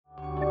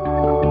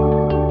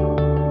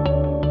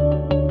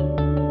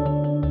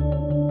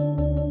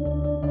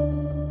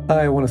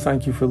Hi, I want to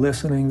thank you for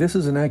listening. This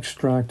is an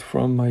extract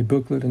from my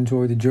booklet,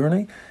 Enjoy the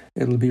Journey.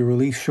 It'll be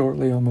released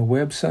shortly on my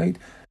website.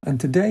 And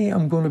today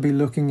I'm going to be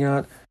looking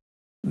at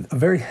a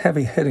very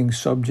heavy-hitting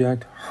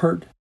subject,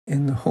 hurt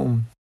in the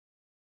home,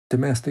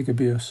 domestic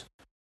abuse.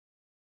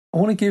 I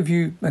want to give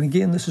you, and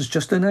again, this is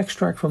just an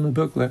extract from the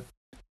booklet,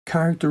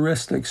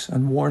 characteristics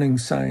and warning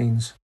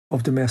signs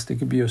of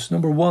domestic abuse.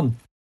 Number 1,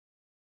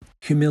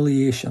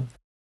 humiliation,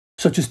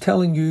 such as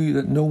telling you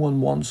that no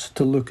one wants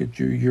to look at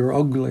you, you're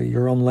ugly,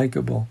 you're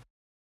unlikable.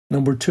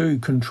 Number 2,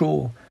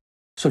 control,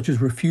 such as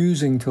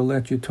refusing to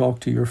let you talk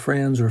to your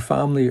friends or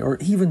family or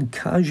even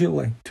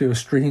casually to a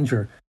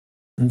stranger.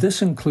 And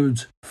this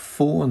includes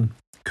phone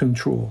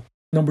control.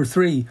 Number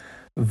 3,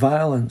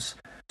 violence,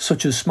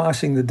 such as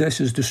smashing the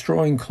dishes,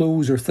 destroying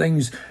clothes or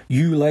things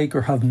you like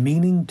or have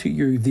meaning to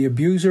you. The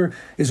abuser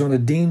is on a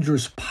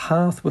dangerous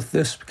path with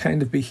this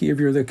kind of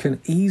behaviour that can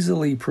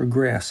easily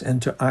progress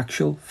into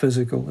actual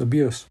physical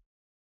abuse.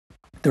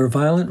 Their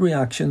violent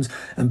reactions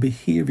and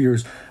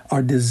behaviours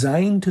are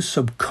designed to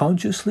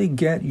subconsciously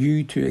get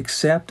you to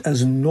accept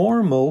as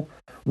normal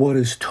what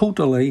is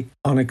totally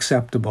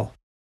unacceptable.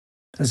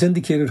 As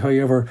indicated,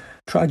 however,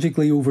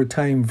 tragically over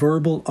time,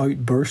 verbal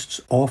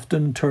outbursts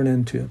often turn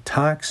into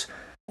attacks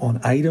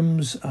on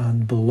items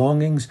and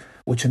belongings,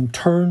 which in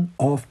turn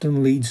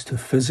often leads to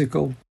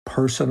physical,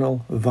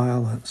 personal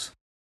violence.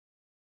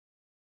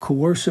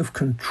 Coercive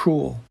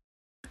control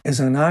is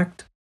an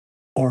act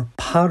or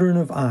pattern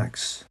of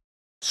acts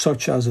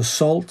such as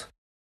assault,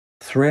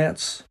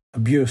 threats,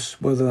 abuse,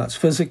 whether that's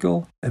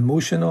physical,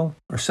 emotional,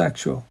 or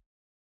sexual,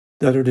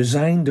 that are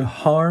designed to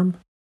harm,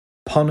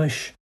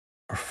 punish,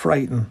 or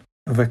frighten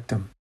a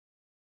victim.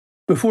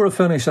 Before I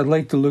finish, I'd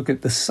like to look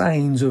at the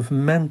signs of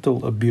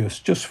mental abuse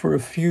just for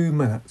a few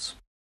minutes.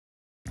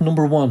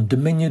 Number 1,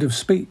 diminutive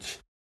speech.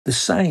 The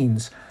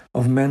signs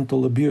of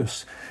mental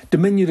abuse.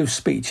 Diminutive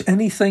speech,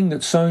 anything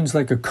that sounds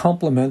like a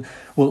compliment,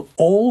 will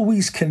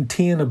always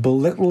contain a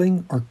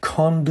belittling or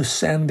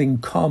condescending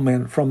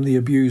comment from the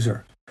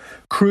abuser.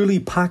 Cruelly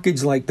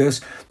packaged like this,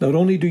 not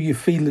only do you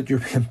feel that you're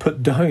being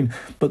put down,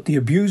 but the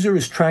abuser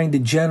is trying to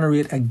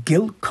generate a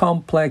guilt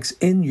complex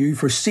in you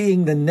for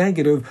seeing the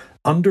negative,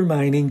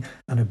 undermining,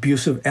 and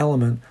abusive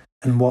element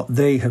in what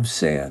they have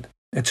said.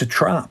 It's a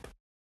trap.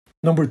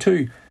 Number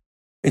 2,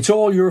 it's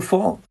all your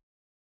fault.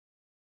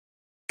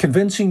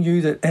 Convincing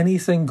you that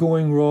anything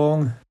going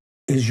wrong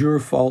is your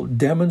fault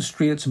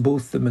demonstrates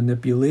both the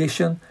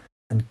manipulation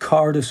and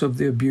cowardice of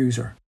the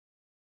abuser.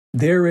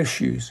 Their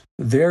issues,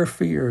 their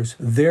fears,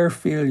 their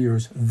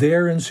failures,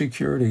 their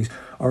insecurities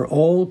are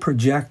all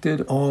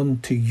projected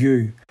onto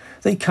you.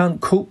 They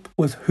can't cope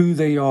with who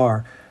they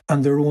are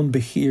and their own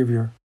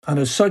behaviour, and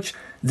as such,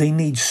 they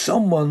need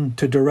someone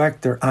to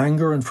direct their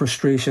anger and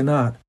frustration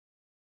at.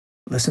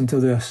 Listen to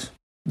this.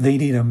 They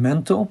need a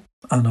mental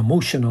and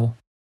emotional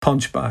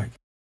punch bag.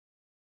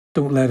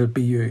 Don't let it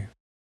be you.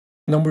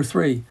 Number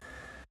 3,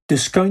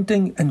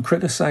 discounting and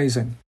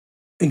criticising.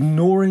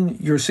 Ignoring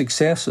your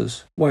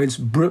successes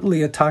whilst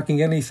brutally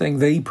attacking anything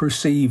they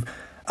perceive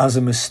as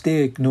a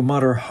mistake, no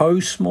matter how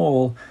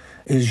small,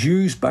 is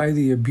used by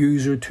the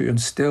abuser to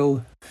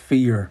instill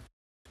fear,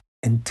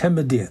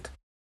 intimidate,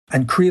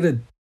 and create a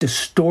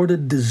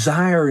distorted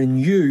desire in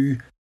you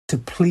to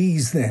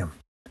please them.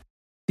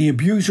 The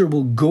abuser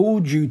will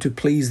goad you to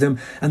please them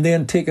and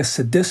then take a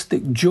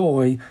sadistic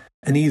joy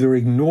in either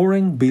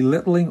ignoring,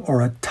 belittling,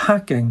 or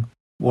attacking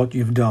what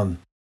you've done.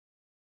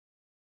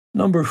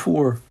 Number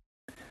 4,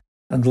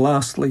 and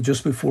lastly,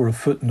 just before a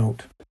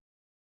footnote,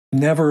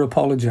 never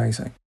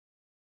apologising.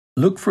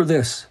 Look for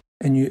this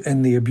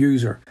in the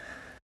abuser,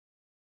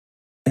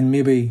 and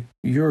maybe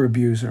your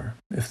abuser,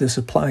 if this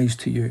applies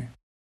to you.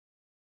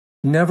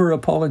 Never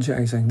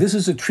apologising. This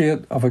is a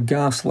trait of a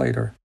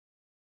gaslighter.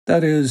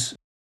 That is,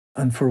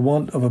 and for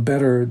want of a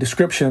better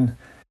description,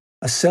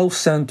 a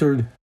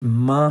self-centred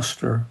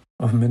master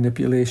of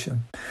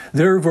manipulation.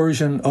 Their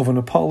version of an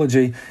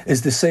apology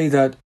is to say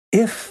that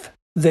if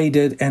they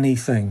did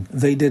anything,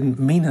 they didn't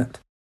mean it,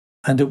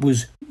 and it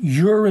was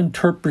your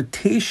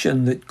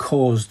interpretation that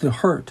caused the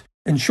hurt.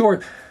 In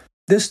short,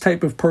 this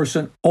type of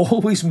person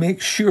always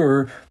makes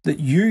sure that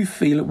you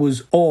feel it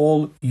was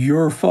all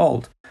your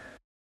fault.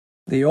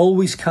 They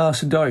always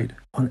cast doubt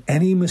on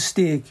any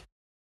mistake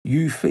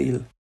you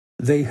feel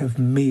they have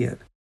made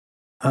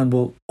and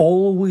will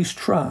always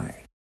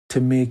try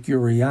to make your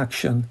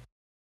reaction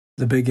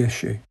the big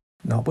issue.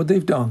 Not what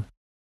they've done,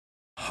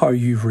 how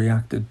you've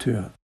reacted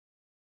to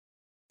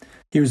it.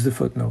 Here's the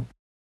footnote.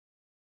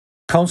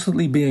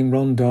 Constantly being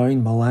run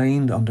down,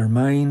 maligned,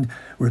 undermined,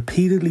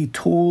 repeatedly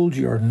told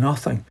you're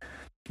nothing,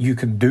 you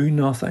can do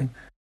nothing,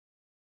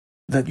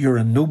 that you're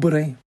a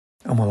nobody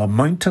and will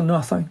amount to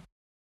nothing.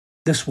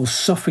 This will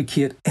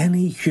suffocate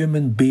any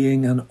human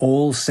being and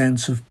all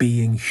sense of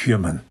being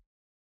human.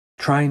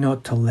 Try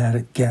not to let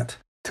it get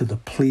to the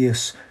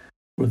place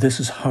where this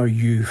is how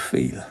you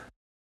feel.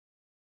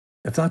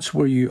 If that's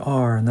where you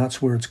are and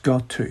that's where it's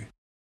got to,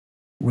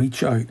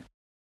 reach out.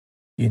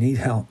 You need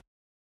help,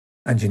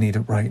 and you need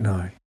it right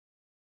now.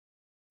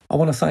 I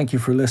want to thank you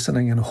for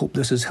listening, and I hope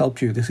this has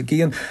helped you. This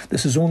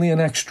is only an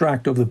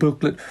extract of the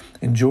booklet,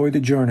 Enjoy the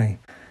Journey.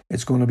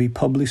 It's going to be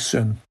published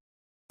soon,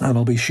 and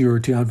I'll be sure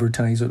to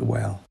advertise it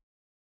well.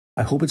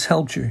 I hope it's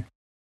helped you.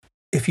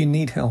 If you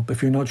need help,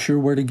 if you're not sure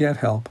where to get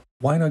help,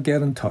 why not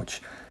get in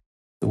touch?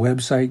 The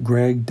website,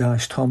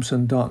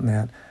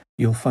 greg-thompson.net,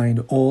 you'll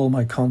find all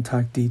my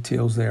contact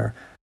details there,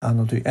 and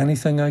I'll do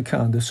anything I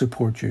can to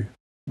support you,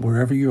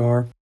 wherever you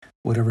are,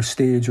 whatever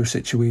stage or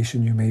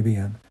situation you may be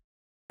in.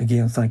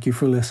 Again, thank you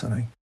for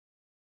listening.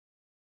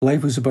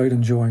 Life is about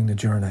enjoying the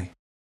journey,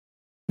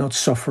 not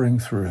suffering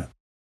through it.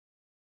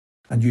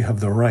 And you have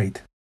the right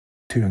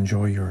to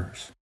enjoy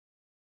yours.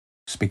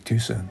 Speak to you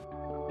soon.